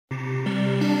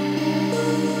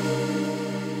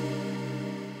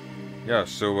Yeah,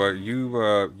 so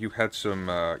you had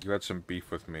some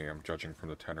beef with me. I'm judging from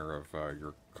the tenor of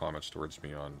your comments towards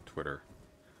me on Twitter.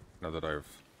 Now that I've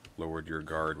lowered your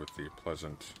guard with the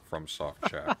pleasant FromSoft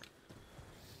chat.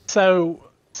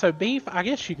 So beef, I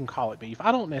guess you can call it beef.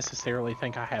 I don't necessarily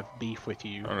think I have beef with I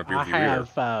you. don't know, beef I with you either, have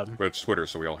but it's Twitter,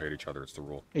 so we all hate each other. It's the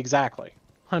rule. exactly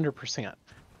 100%.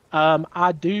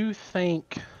 I do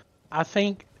think I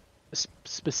think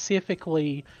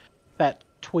specifically that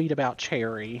tweet about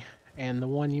Cherry and the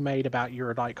one you made about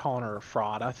Erudite calling her a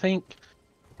fraud. I think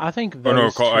Oh no,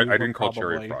 those two I were didn't call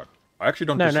Cherry a probably fraud. I actually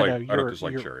don't no. dislike. I don't You're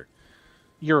dislike you're Cherry.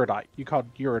 Erudite. You called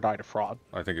Erudite a fraud,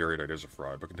 I think Erudite is a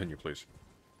fraud, but continue, please.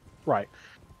 right?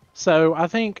 So I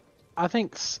think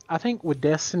with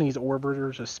Destiny's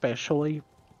orbiters especially,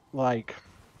 like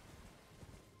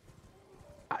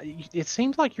it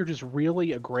seems like you're just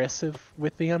really aggressive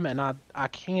with them, and I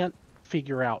can't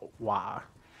figure out why.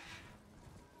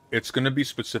 It's going to be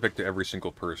specific to every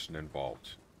single person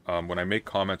involved. When I make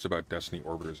comments about Destiny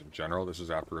orbiters in general, this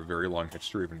is after a very long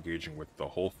history of engaging with the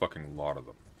whole fucking lot of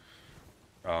them.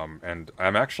 And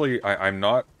I'm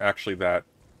not actually that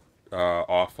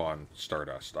off on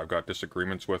Stardust. I've got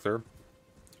disagreements with her.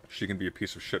 She can be a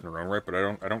piece of shit in her own right, but I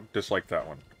don't dislike that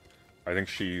one. I think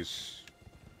she's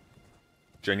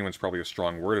genuine's probably a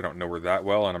strong word. I don't know her that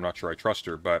well, and I'm not sure I trust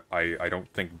her, but I don't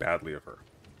think badly of her.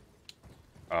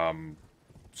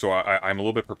 So I'm a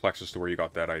little bit perplexed as to where you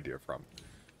got that idea from.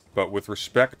 But with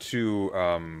respect to,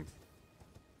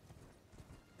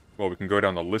 well, we can go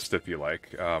down the list if you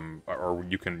like, or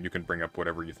you can bring up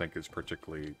whatever you think is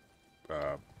particularly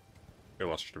uh,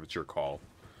 illustrative. It's your call.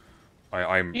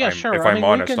 Yeah, If sure. I I'm mean, we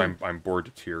honest, can. I'm bored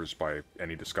to tears by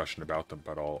any discussion about them,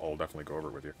 but I'll definitely go over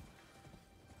it with you.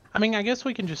 I mean, I guess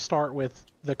we can just start with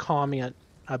the comment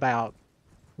about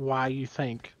why you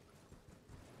think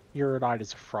Erudite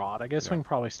is a fraud. I guess we Yeah, can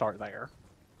probably start there.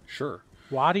 sure.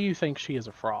 Why do you think she is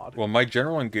a fraud? Well, my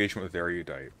general engagement with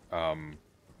Erudite,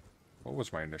 what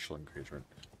was my initial engagement?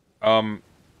 Um,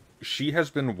 she has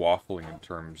been waffling in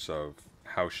terms of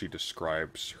how she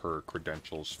describes her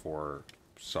credentials for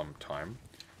some time,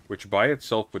 which by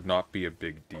itself would not be a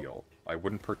big deal. I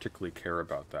wouldn't particularly care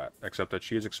about that, except that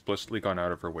she has explicitly gone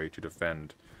out of her way to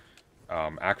defend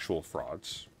actual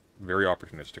frauds, very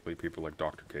opportunistically, people like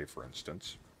Dr. K, for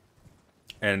instance,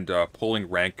 and pulling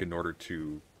rank in order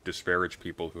to disparage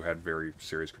people who had very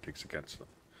serious critiques against them.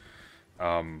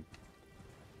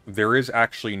 There is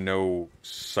actually no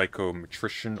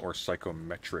psychometrician or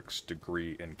psychometrics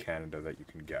degree in Canada that you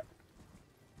can get.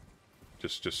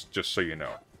 Just so you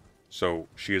know. So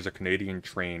she is a Canadian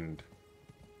trained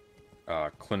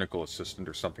clinical assistant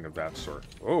or something of that sort.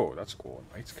 Oh, that's cool.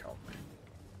 A Knight's Cavalry.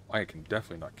 I can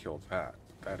definitely not kill that.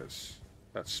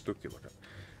 That's spooky looking.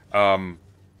 Um,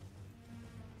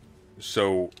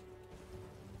 so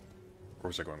where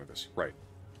was I going with this? Right.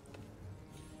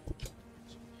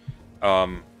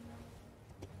 Um,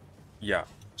 yeah.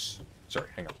 Sorry,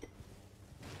 hang on. You're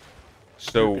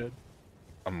So good.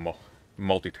 I'm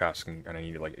multitasking, and I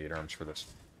need like 8 arms for this.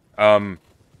 Um,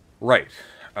 right.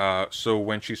 So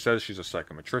when she says she's a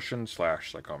psychometrician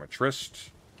slash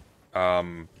psychometrist,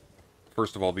 um,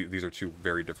 first of all, these are two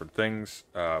very different things.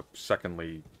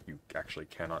 Secondly, you actually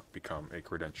cannot become a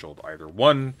credentialed either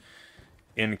one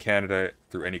in Canada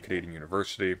through any Canadian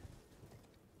university.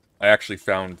 I actually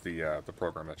found the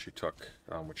program that she took,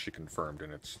 which she confirmed,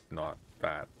 and it's not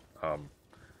that. Um,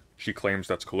 she claims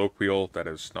that's colloquial. That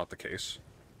is not the case.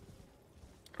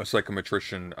 A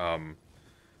psychometrician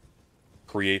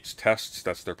creates tests.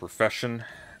 That's their profession.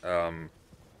 Um,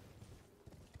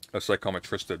 a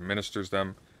psychometrist administers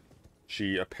them.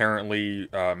 She apparently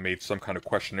made some kind of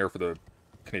questionnaire for the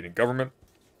Canadian government.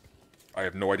 I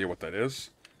have no idea what that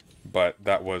is, but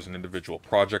that was an individual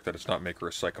project. That does not make her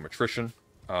a psychometrician,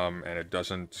 and it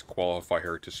doesn't qualify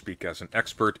her to speak as an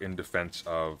expert in defense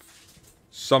of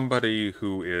somebody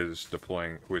who is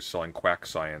selling quack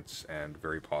science and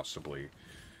very possibly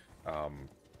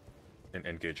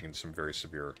engaging in some very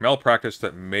severe malpractice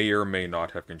that may or may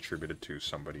not have contributed to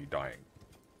somebody dying.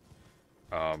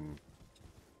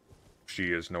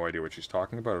 She has no idea what she's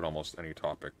talking about at almost any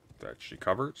topic that she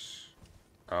covers.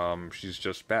 She's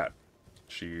just bad.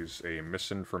 She's a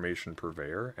misinformation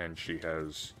purveyor, and she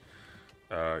has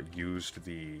used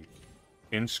the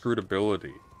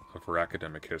inscrutability of her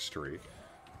academic history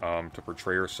to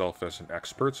portray herself as an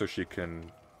expert so she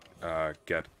can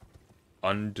get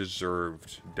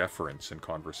undeserved deference in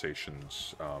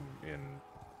conversations in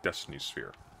Destiny's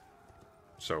sphere.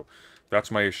 So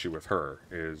that's my issue with her.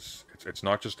 Is it's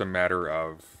not just a matter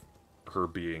of her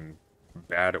being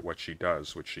bad at what she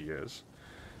does, which she is.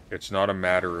 It's not a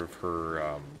matter of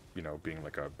her, you know, being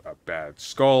like a bad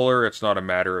scholar. It's not a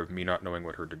matter of me not knowing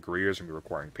what her degree is and me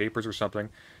requiring papers or something.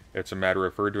 It's a matter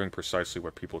of her doing precisely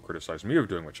what people criticize me of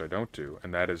doing, which I don't do,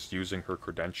 and that is using her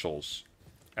credentials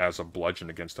as a bludgeon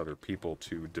against other people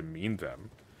to demean them,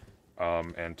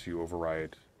 and to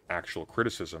override actual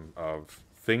criticism of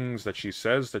things that she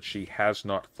says that she has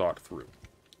not thought through.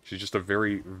 She's just a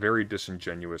very, very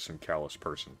disingenuous and callous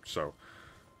person. So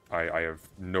I have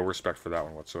no respect for that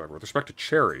one whatsoever. With respect to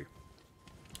Cherry,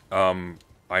 I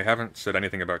haven't said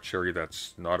anything about Cherry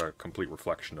that's not a complete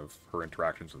reflection of her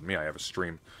interactions with me. I have a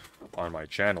stream on my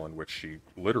channel in which she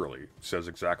literally says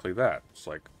exactly that. It's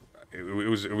like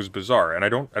it was bizarre, and I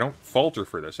don't fault her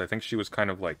for this. I think she was kind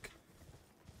of like,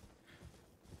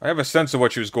 I have a sense of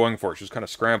what she was going for. She was kind of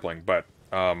scrambling, but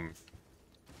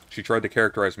she tried to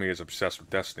characterize me as obsessed with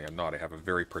Destiny. I'm not. I have a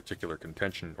very particular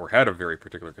contention, or had a very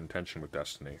particular contention with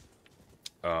Destiny,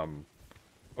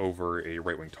 over a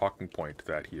right-wing talking point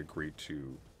that he agreed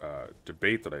to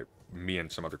debate that me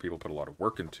and some other people put a lot of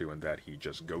work into, and that he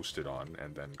just ghosted on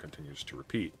and then continues to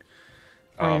repeat.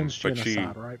 But she,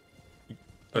 Genocide, right?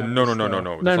 no, no, no,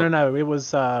 no, no, no. It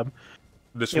was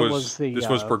this it was the this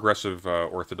was progressive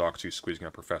orthodoxy squeezing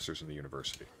out professors in the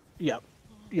university. Yep.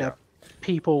 Yep.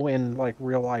 People in like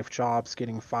real life jobs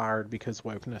getting fired because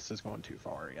wokeness is going too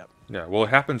far. Yep. Yeah, well, it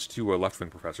happens to left-wing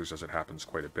professors, as it happens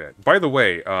quite a bit. By the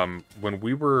way, when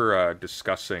we were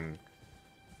discussing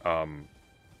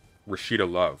Rashida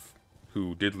Love,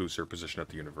 who did lose her position at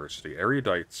the university,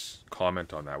 Erudite's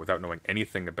comment on that, without knowing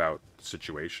anything about the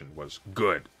situation, was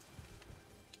good.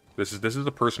 This is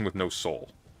a person with no soul,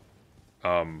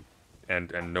 and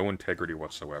no integrity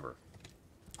whatsoever.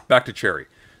 Back to Cherry.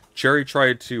 Cherry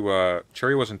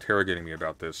was interrogating me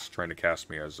about this, trying to cast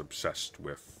me as obsessed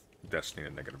with Destiny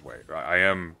in a negative way. I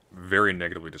am very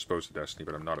negatively disposed to Destiny,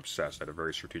 but I'm not obsessed. I had a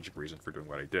very strategic reason for doing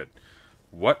what I did.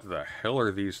 What the hell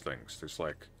are these things? There's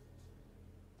like...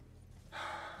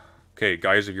 Okay,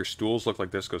 guys, if your stools look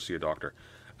like this, go see a doctor.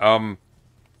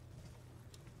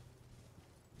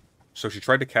 So she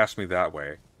tried to cast me that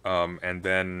way, and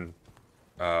then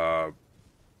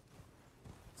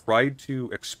tried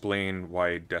to explain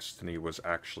why Destiny was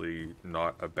actually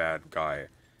not a bad guy.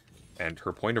 And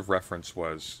her point of reference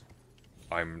was,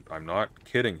 I'm not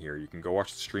kidding here. You can go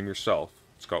watch the stream yourself.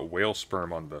 It's got whale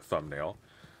sperm on the thumbnail.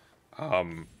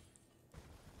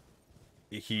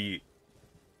 He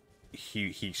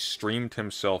streamed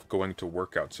himself going to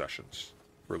workout sessions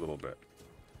for a little bit.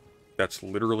 That's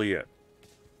literally it.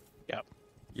 Yep.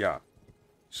 Yeah.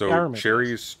 So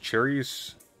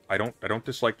Cherry's I don't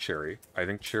dislike Cherry. I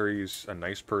think Cherry's a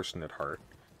nice person at heart.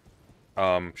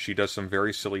 She does some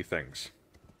very silly things,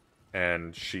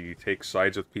 and she takes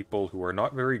sides with people who are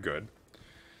not very good.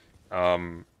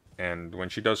 And when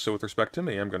she does so with respect to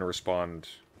me, I'm going to respond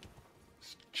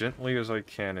as gently as I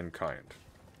can in kind.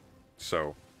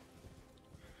 So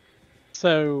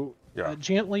yeah.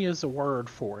 Gently is a word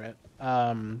for it.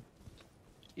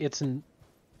 It's an...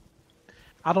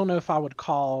 I don't know if I would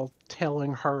call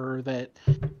telling her that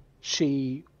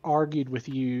she argued with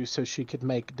you so she could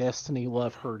make Destiny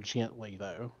love her gently,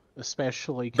 though.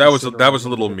 Especially that was a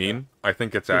little mean. I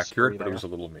think it's accurate, but it was a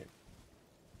little mean.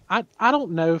 I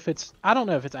don't know if it's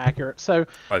accurate. So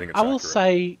I think it's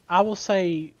accurate. I will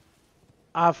say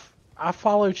I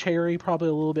follow Cherry probably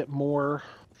a little bit more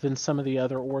than some of the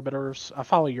other orbiters. I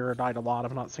follow Erudite a lot.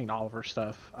 I've not seen all of her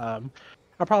stuff. I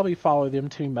probably follow them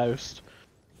two most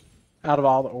out of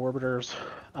all the orbiters.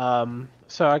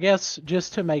 So I guess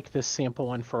just to make this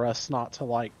simple and for us not to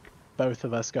like both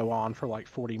of us go on for like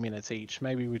 40 minutes each,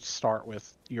 maybe we'd start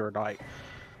with Erudite.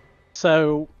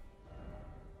 So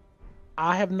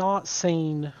I have not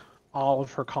seen all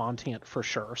of her content for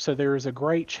sure. So there is a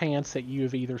great chance that you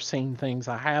have either seen things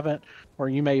I haven't, or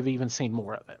you may have even seen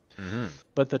more of it. Mm-hmm.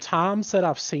 But the times that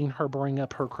I've seen her bring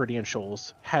up her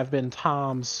credentials have been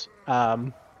times,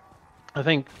 I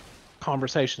think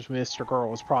Conversations with Mr.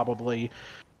 Girl is probably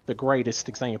the greatest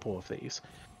example of these.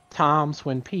 Times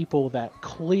when people that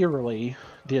clearly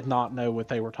did not know what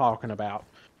they were talking about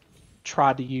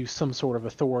tried to use some sort of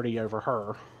authority over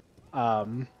her.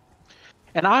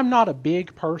 And I'm not a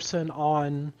big person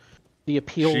on the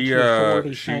appeal to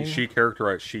authority thing. She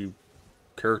characterized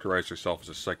herself as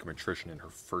a psychometrician in her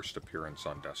first appearance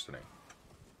on Destiny.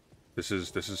 This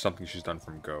is something she's done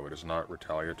from Go. It is not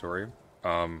retaliatory.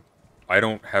 I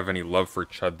don't have any love for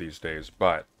Chud these days,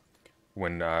 but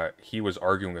when he was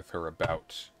arguing with her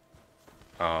about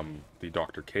the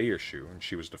Dr. K issue, and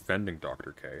she was defending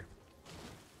Dr. K,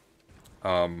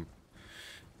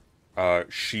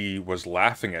 she was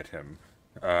laughing at him,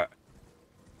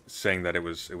 saying that it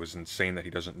was insane that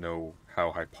he doesn't know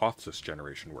how hypothesis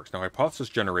generation works. Now, hypothesis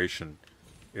generation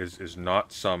is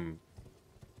not some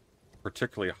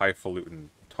particularly highfalutin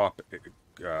topic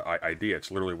idea. It's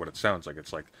literally what it sounds like.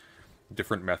 It's like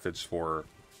different methods for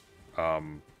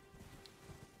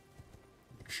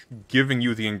giving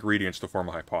you the ingredients to form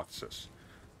a hypothesis.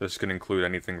 This can include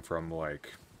anything from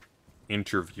like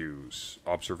interviews,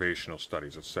 observational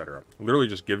studies, etc. Literally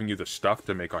just giving you the stuff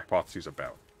to make hypotheses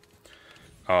about.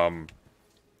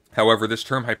 However, this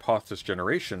term hypothesis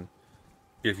generation,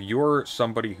 if you're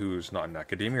somebody who's not in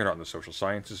academia or not in the social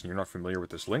sciences and you're not familiar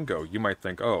with this lingo, you might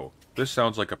think, oh, this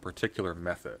sounds like a particular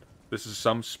method. This is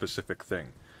some specific thing.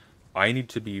 I need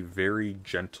to be very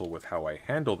gentle with how I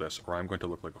handle this, or I'm going to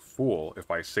look like a fool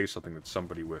if I say something that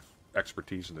somebody with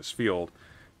expertise in this field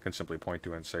can simply point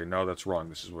to and say, no, that's wrong,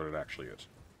 this is what it actually is.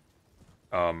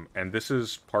 And this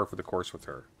is par for the course with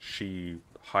her. She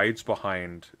hides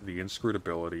behind the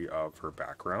inscrutability of her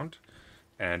background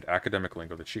and academic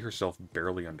lingo that she herself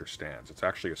barely understands. It's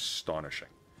actually astonishing.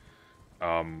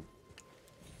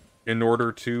 In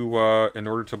order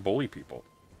to bully people,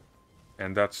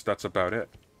 and that's about it.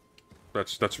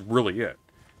 That's really it.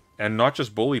 And not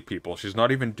just bully people. She's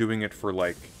not even doing it for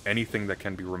like anything that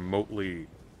can be remotely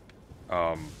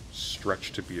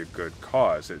stretched to be a good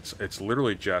cause. It's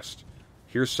literally just,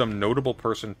 here's some notable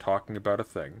person talking about a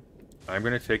thing. I'm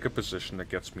going to take a position that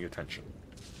gets me attention.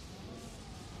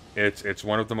 It's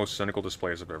one of the most cynical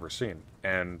displays I've ever seen,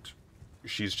 and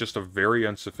she's just a very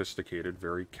unsophisticated,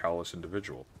 very callous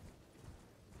individual.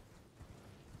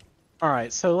 All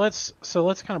right, so let's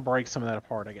kind of break some of that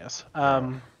apart, I guess.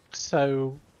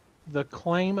 So the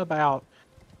claim about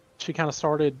she kind of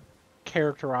started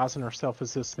characterizing herself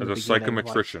as this in as the a beginning,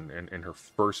 psychometrician in her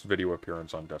first video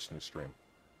appearance on Destiny's stream.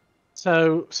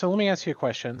 So let me ask you a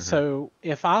question. Mm-hmm. So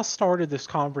if I started this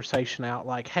conversation out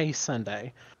like, hey,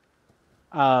 Sunday,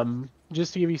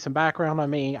 just to give you some background on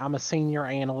me, I'm a senior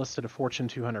analyst at a Fortune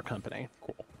 200 company.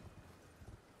 Cool.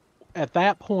 At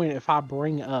that point, if I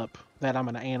bring up that I'm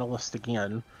an analyst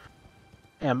again,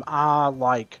 am I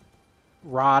like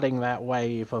riding that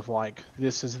wave of like,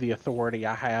 this is the authority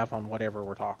I have on whatever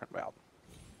we're talking about?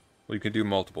 Well, you can do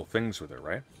multiple things with it,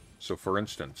 right? So for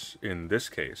instance, in this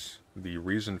case, the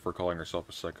reason for calling herself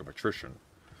a psychometrician,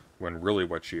 when really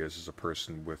what she is a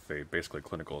person with a basically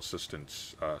clinical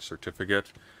assistance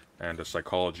certificate and a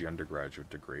psychology undergraduate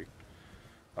degree,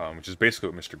 which is basically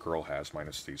what Mr. Girl has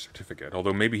minus the certificate,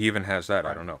 although maybe he even has that,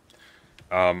 right. I don't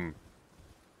know.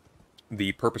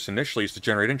 The purpose initially is to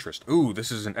generate interest. Ooh,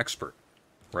 this is an expert,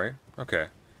 right? Okay.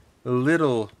 A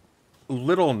little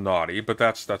naughty, but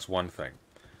that's one thing.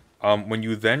 When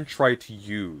you then try to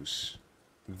use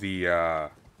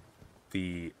the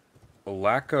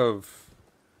lack of,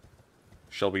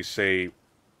 shall we say,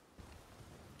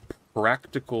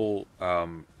 practical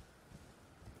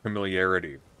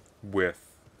familiarity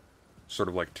with sort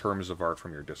of like terms of art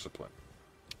from your discipline,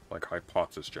 like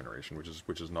hypothesis generation,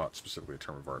 which is not specifically a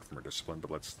term of art from your discipline,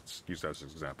 but let's use that as an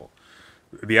example.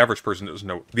 The average person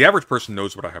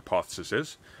knows what a hypothesis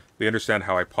is. They understand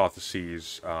how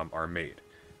hypotheses are made.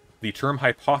 The term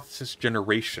hypothesis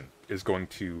generation is going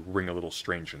to ring a little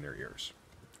strange in their ears,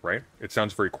 right? It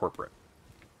sounds very corporate.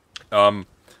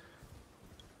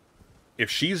 If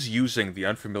she's using the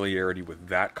unfamiliarity with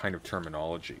that kind of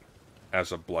terminology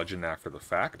as a bludgeon after the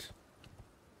fact,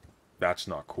 that's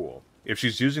not cool. If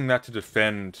she's using that to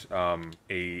defend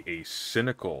a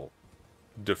cynical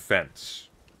defense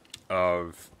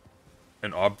of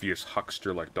an obvious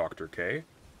huckster like Dr. K,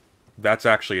 that's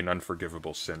actually an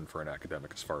unforgivable sin for an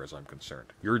academic as far as I'm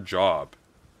concerned. Your job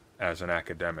as an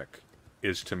academic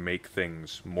is to make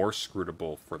things more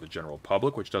scrutable for the general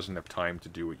public, which doesn't have time to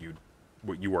do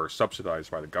what you are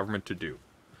subsidized by the government to do.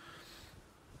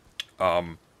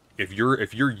 If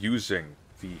you're using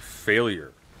the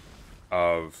failure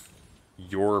of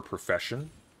your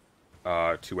profession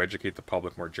to educate the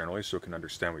public more generally so it can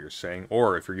understand what you're saying,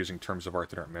 or if you're using terms of art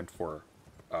that aren't meant for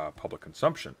public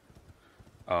consumption,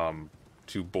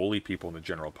 to bully people in the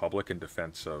general public in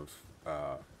defense of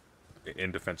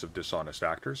dishonest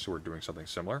actors who are doing something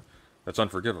similar, that's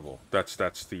unforgivable. That's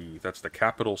the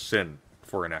capital sin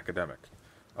for an academic.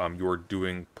 You're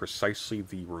doing precisely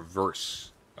the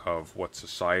reverse of what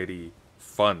society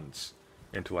funds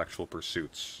intellectual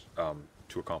pursuits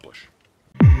to accomplish.